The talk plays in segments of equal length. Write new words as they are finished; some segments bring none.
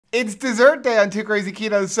It's dessert day on Two Crazy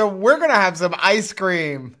Ketos, so we're going to have some ice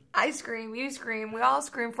cream. I scream, you scream, we all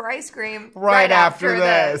scream for ice cream. Right after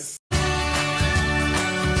this.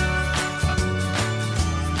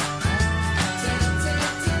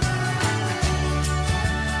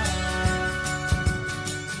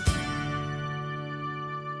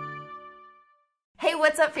 Hey,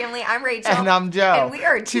 what's up, family? I'm Rachel. And I'm Joe. And we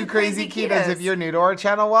are Two Crazy Ketos. If you're new to our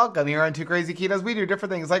channel, welcome. Here on Two Crazy Ketos, we do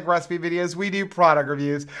different things like recipe videos, we do product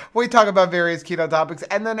reviews, we talk about various keto topics,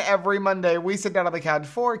 and then every Monday we sit down on the couch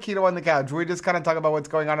for Keto on the Couch, where we just kind of talk about what's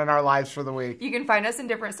going on in our lives for the week. You can find us in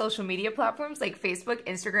different social media platforms like Facebook,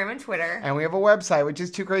 Instagram, and Twitter. And we have a website, which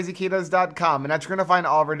is twocrazyketos.com, and that's where you're going to find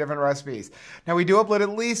all of our different recipes. Now, we do upload at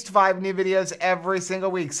least 5 new videos every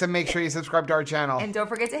single week, so make sure you subscribe to our channel. And don't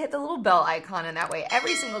forget to hit the little bell icon, and that way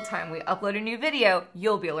every single time we upload a new video,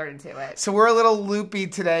 you'll be alerted to it. So we're a little loopy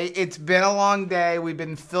today. It's been a long day. We've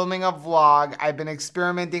been filming a vlog. I've been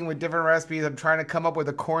experimenting with different recipes. I'm trying to come up with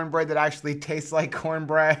a cornbread that actually tastes like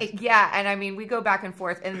cornbread. Yeah, and I mean, we go back and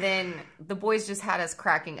forth, and then the boys just had us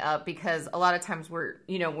cracking up because a lot of times we're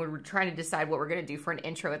trying to decide what we're going to do for an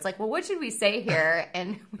intro. It's like, well, what should we say here?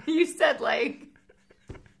 And you said, like,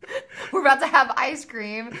 we're about to have ice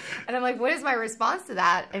cream. And I'm like, what is my response to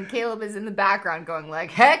that? And Caleb is in the background going like,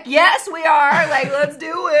 heck yes, we are. Like, let's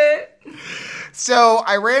do it. So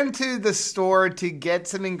I ran to the store to get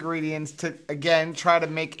some ingredients to, again, try to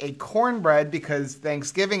make a cornbread because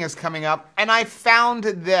Thanksgiving is coming up. And I found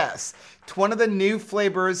this. It's one of the new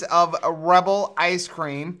flavors of a Rebel ice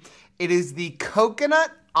cream. It is the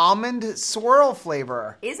coconut almond swirl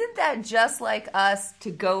flavor. Isn't that just like us to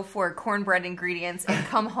go for cornbread ingredients and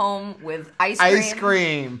come home with ice cream? Ice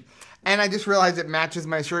cream. And I just realized it matches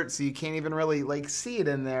my shirt, so you can't even really, like, see it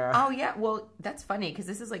in there. Oh, yeah. Well, that's funny, because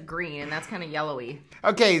this is, like, green, and that's kind of yellowy.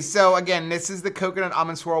 Okay, so, again, this is the coconut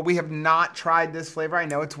almond swirl. We have not tried this flavor. I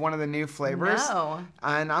know it's one of the new flavors. No.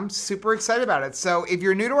 And I'm super excited about it. So, if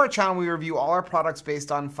you're new to our channel, we review all our products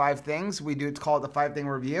based on 5 things. It's called the 5-thing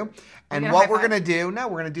review. And what we're going to do, we're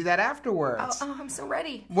going to do that afterwards. Oh, I'm so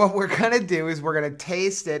ready. What we're going to do is we're going to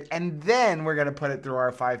taste it, and then we're going to put it through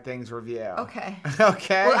our 5 things review. Okay.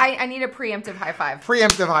 Okay? Well, I need a preemptive high five.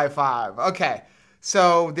 Preemptive high five. Okay.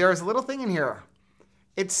 So there's a little thing in here.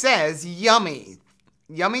 It says, yummy.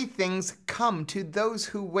 Yummy things come to those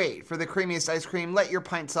who wait. For the creamiest ice cream, let your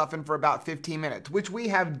pint soften for about 15 minutes, which we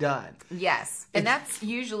have done. Yes. And that's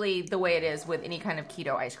usually the way it is with any kind of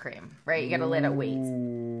keto ice cream, right? You got to let it wait.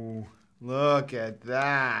 Ooh, look at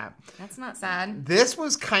that. That's not sad. This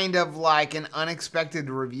was kind of like an unexpected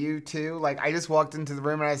review, too. Like, I just walked into the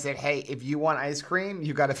room and I said, hey, if you want ice cream,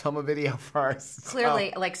 you got to film a video first.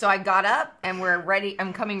 Clearly, so I got up and we're ready.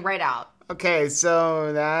 I'm coming right out. Okay,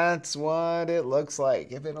 so that's what it looks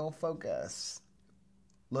like. If it'll focus.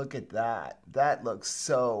 Look at that. That looks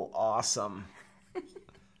so awesome.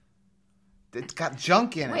 It's got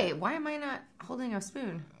junk in it. Wait, why am I not holding a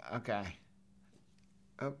spoon? Okay.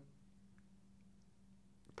 Oh.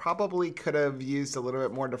 Probably could have used a little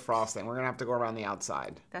bit more defrosting. We're going to have to go around the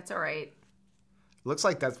outside. That's all right. Looks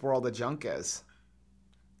like that's where all the junk is.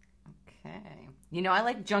 Okay. You know, I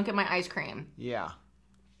like junk in my ice cream. Yeah.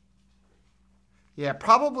 Yeah,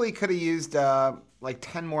 probably could have used like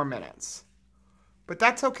 10 more minutes. But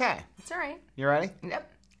that's okay. It's all right. You ready?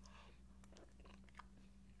 Yep.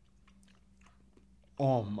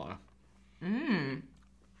 Oh, my. Mmm.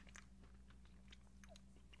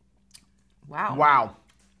 Wow. Wow.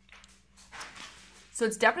 So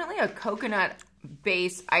it's definitely a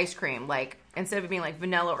coconut-based ice cream. Like, instead of it being like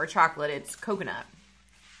vanilla or chocolate, it's coconut.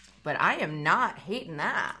 But I am not hating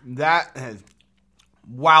that.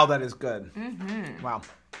 Wow, that is good. Mm-hmm. Wow.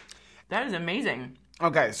 That is amazing.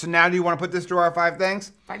 Okay, so now do you want to put this through our 5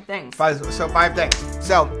 things? 5 things. 5 things.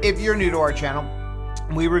 So, if you're new to our channel,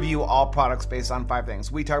 we review all products based on 5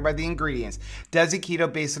 things. We talk about the ingredients. Does it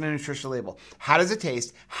keto based on a nutritional label? How does it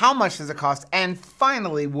taste? How much does it cost? And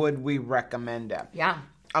finally, would we recommend it? Yeah.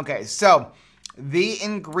 Okay, so the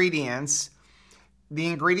ingredients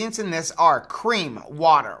in this are cream,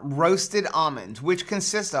 water, roasted almonds, which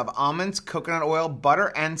consist of almonds, coconut oil,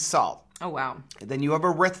 butter, and salt. Oh, wow. Then you have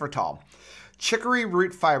erythritol, chicory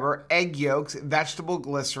root fiber, egg yolks, vegetable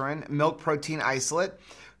glycerin, milk protein isolate,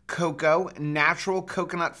 cocoa, natural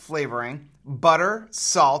coconut flavoring, butter,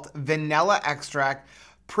 salt, vanilla extract,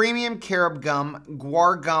 premium carob gum,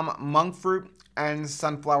 guar gum, monk fruit, and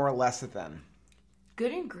sunflower lecithin.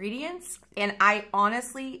 good ingredients, and I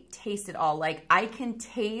honestly taste it all. Like, I can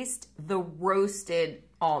taste the roasted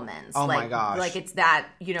almonds. Oh, like, my gosh. Like, it's that,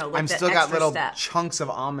 you know, like I'm that still got extra little step. chunks of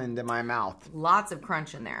almond in my mouth. Lots of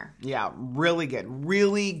crunch in there. Yeah, really good.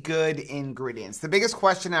 Really good ingredients. The biggest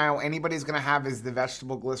question now anybody's going to have is the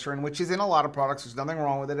vegetable glycerin, which is in a lot of products. There's nothing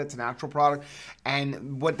wrong with it. It's a natural product.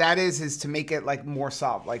 And what that is to make it like more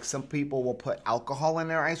soft. Like some people will put alcohol in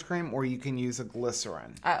their ice cream, or you can use a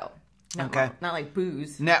glycerin. Oh. No, Okay. Not like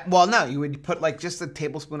booze. No, you would put like just a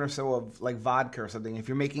tablespoon or so of like vodka or something. If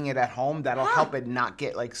you're making it at home, that'll help it not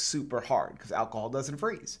get like super hard because alcohol doesn't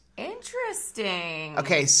freeze. Interesting.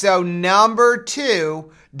 Okay, so number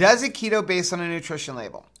 2, does a keto based on a nutrition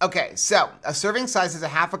label? Okay, so a serving size is a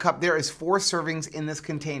half a cup. There is 4 servings in this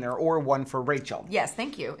container, or 1 for Rachel. Yes,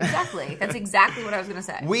 thank you. Exactly. That's exactly what I was going to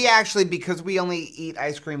say. We actually, because we only eat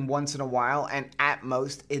ice cream once in a while, and at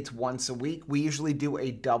most it's once a week, we usually do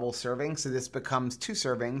a double serving. So this becomes 2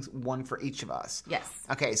 servings, 1 for each of us. Yes.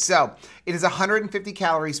 Okay, so it is 150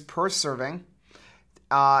 calories per serving.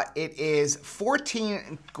 It is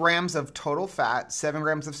 14 grams of total fat, 7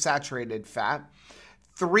 grams of saturated fat,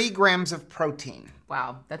 3 grams of protein.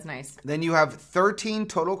 Wow, that's nice. Then you have 13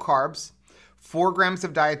 total carbs, 4 grams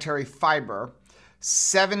of dietary fiber,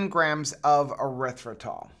 7 grams of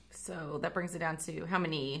erythritol. So that brings it down to how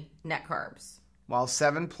many net carbs? Well,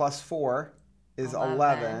 7 plus 4 is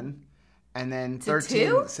 11. And then 13,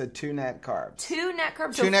 2? so 2 net carbs. 2 net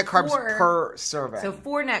carbs. 2 net carbs per serving. So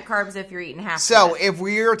 4 net carbs if you're eating half. So of it. if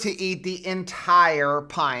we were to eat the entire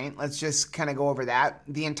pint, let's just kind of go over that.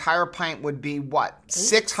 The entire pint would be what?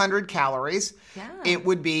 600 calories. Yeah. It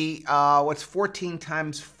would be, what's 14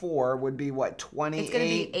 times 4 would be what? 28? It's going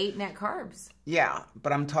to be 8 net carbs. Yeah,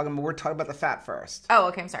 but we're talking about the fat first. Oh,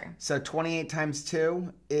 okay, I'm sorry. So 28 times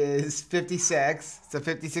 2 is 56. So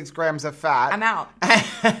 56 grams of fat. I'm out.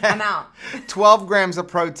 I'm out. 12 grams of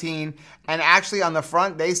protein. And actually on the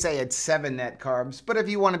front, they say it's 7 net carbs. But if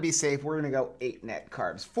you want to be safe, we're going to go 8 net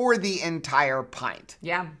carbs for the entire pint.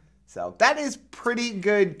 Yeah. So that is pretty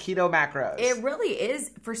good keto macros. It really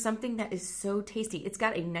is for something that is so tasty. It's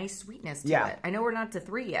got a nice sweetness to it. I know we're not to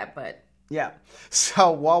 3 yet, but... Yeah.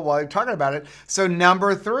 So while we're talking about it, so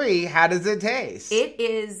number 3, how does it taste? It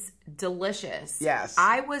is delicious. Yes.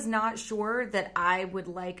 I was not sure that I would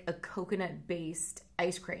like a coconut-based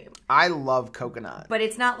ice cream. I love coconut. But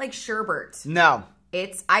it's not like sherbet. No.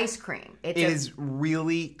 It's ice cream. It is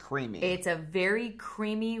really creamy. It's a very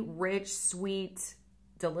creamy, rich, sweet,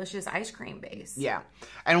 delicious ice cream base. Yeah.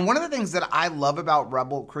 And one of the things that I love about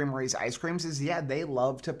Rebel Creamery's ice creams is, they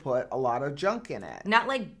love to put a lot of junk in it. Not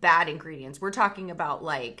like bad ingredients. We're talking about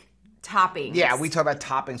like toppings. Yeah, we talk about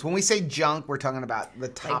toppings. When we say junk, we're talking about the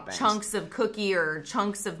toppings. Like chunks of cookie or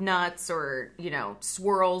chunks of nuts or,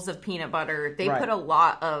 swirls of peanut butter. They put a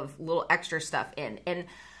lot of little extra stuff in. And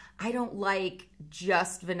I don't like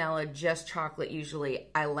just vanilla, just chocolate usually.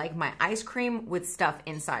 I like my ice cream with stuff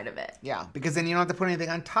inside of it. Yeah, because then you don't have to put anything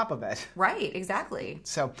on top of it. Right, exactly.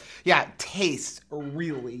 So, yeah, it tastes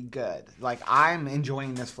really good. Like, I'm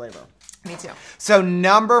enjoying this flavor. Me too. So,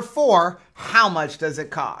 number 4, how much does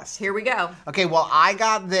it cost? Here we go. Okay, well, I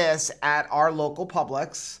got this at our local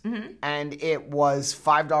Publix, and it was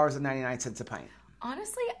 $5.99 a pint.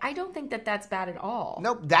 Honestly, I don't think that that's bad at all.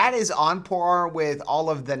 Nope, that is on par with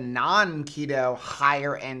all of the non-keto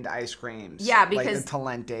higher-end ice creams. Yeah, because... like the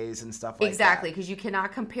Talentes and stuff like that. Exactly, because you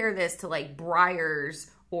cannot compare this to like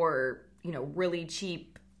Breyers or, really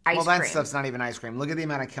cheap ice cream. Well, that stuff's not even ice cream. Look at the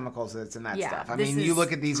amount of chemicals that's in that stuff. I mean, you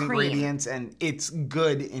look at these ingredients and it's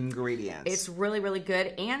good ingredients. It's really, really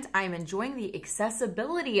good. And I'm enjoying the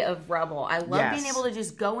accessibility of Rebel. I love being able to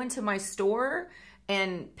just go into my store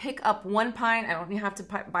and pick up 1 pint. I don't have to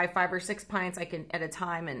buy 5 or 6 pints. I can at a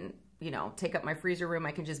time and, take up my freezer room.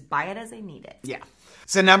 I can just buy it as I need it. Yeah.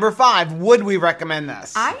 So number 5, would we recommend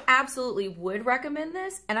this? I absolutely would recommend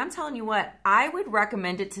this. And I'm telling you what, I would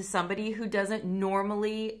recommend it to somebody who doesn't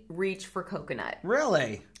normally reach for coconut.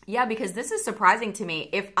 Really? Yeah, because this is surprising to me.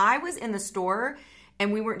 If I was in the store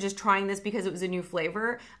and we weren't just trying this because it was a new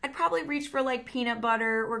flavor, I'd probably reach for like peanut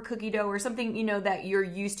butter or cookie dough or something, that you're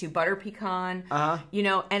used to, butter pecan,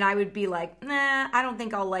 and I would be like, nah, I don't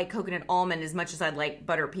think I'll like coconut almond as much as I'd like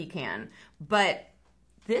butter pecan. But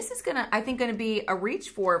this is I think gonna be a reach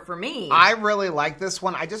for me. I really like this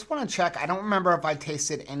one. I just want to check. I don't remember if I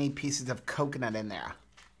tasted any pieces of coconut in there.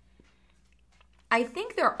 I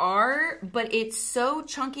think there are, but it's so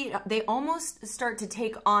chunky. They almost start to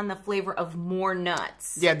take on the flavor of more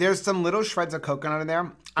nuts. Yeah, there's some little shreds of coconut in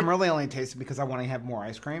there. I'm really only tasting because I want to have more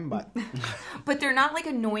ice cream, but... But they're not like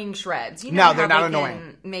annoying shreds. You know no, they're not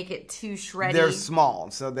annoying. Can make it too shreddy. They're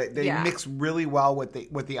small, so they mix really well with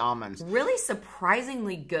the almonds. Really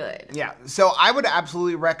surprisingly good. Yeah, so I would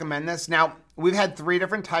absolutely recommend this. Now, we've had 3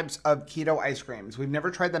 different types of keto ice creams. We've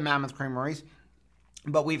never tried the Mammoth Creameries,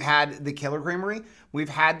 but we've had the Killer Creamery, we've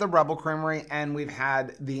had the Rebel Creamery, and we've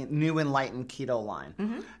had the new Enlightened Keto line.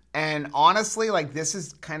 Mm-hmm. And honestly, like, this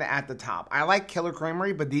is kind of at the top. I like Killer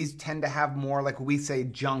Creamery, but these tend to have more, like we say,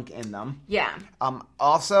 junk in them. Yeah.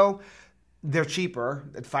 Also, they're cheaper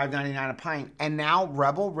at $5.99 a pint. And now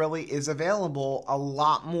Rebel really is available a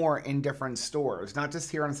lot more in different stores. Not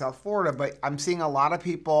just here in South Florida, but I'm seeing a lot of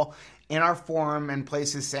people in our forum and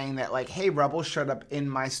places saying that, like, hey, Rebel showed up in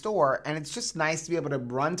my store. And it's just nice to be able to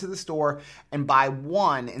run to the store and buy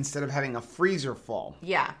one instead of having a freezer full.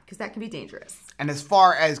 Yeah, because that can be dangerous. And as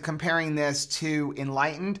far as comparing this to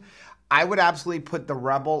Enlightened, I would absolutely put the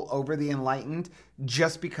Rebel over the Enlightened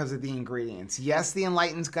just because of the ingredients. Yes, the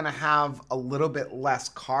Enlightened's going to have a little bit less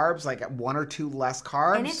carbs, like 1 or 2 less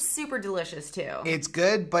carbs. And it's super delicious too. It's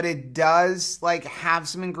good, but it does like have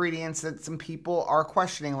some ingredients that some people are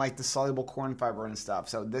questioning, like the soluble corn fiber and stuff.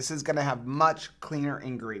 So this is going to have much cleaner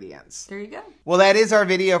ingredients. There you go. Well, that is our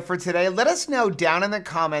video for today. Let us know down in the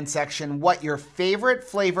comment section what your favorite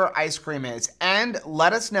flavor ice cream is. And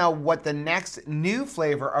let us know what the next new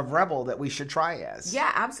flavor of Rebel that we should try is.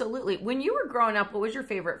 Yeah, absolutely. When you were growing up, what was your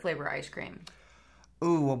favorite flavor ice cream?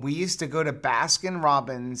 Ooh, well, we used to go to Baskin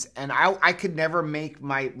Robbins, and I could never make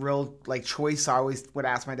my real like choice. I always would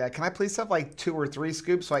ask my dad, can I please have like 2 or 3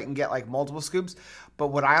 scoops so I can get like multiple scoops? But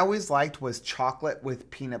what I always liked was chocolate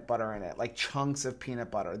with peanut butter in it, like chunks of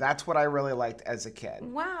peanut butter. That's what I really liked as a kid.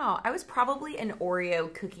 Wow, I was probably an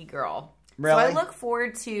Oreo cookie girl. Really? So I look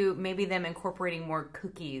forward to maybe them incorporating more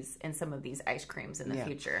cookies in some of these ice creams in the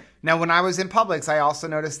future. Now, when I was in Publix, I also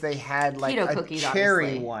noticed they had like keto a cookies, cherry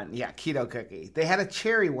obviously. one. Yeah, keto cookie. They had a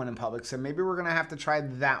cherry one in Publix, so maybe we're going to have to try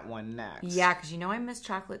that one next. Yeah, because you know I miss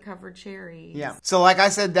chocolate-covered cherries. Yeah. So like I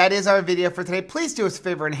said, that is our video for today. Please do us a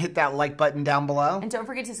favor and hit that like button down below. And don't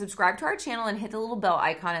forget to subscribe to our channel and hit the little bell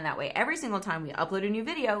icon, and that way every single time we upload a new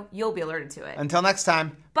video, you'll be alerted to it. Until next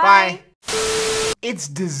time, Bye. It's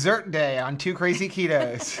dessert day on Two Crazy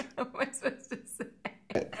Ketos. What am I supposed to say?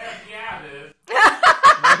 Yeah, it is.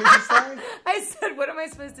 What did you say? I said, what am I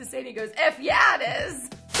supposed to say? And he goes, F yeah, it is.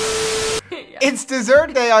 Yeah. It's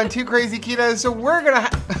dessert day on Two Crazy Ketos, so we're gonna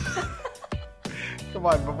Come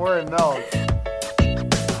on, before it melts.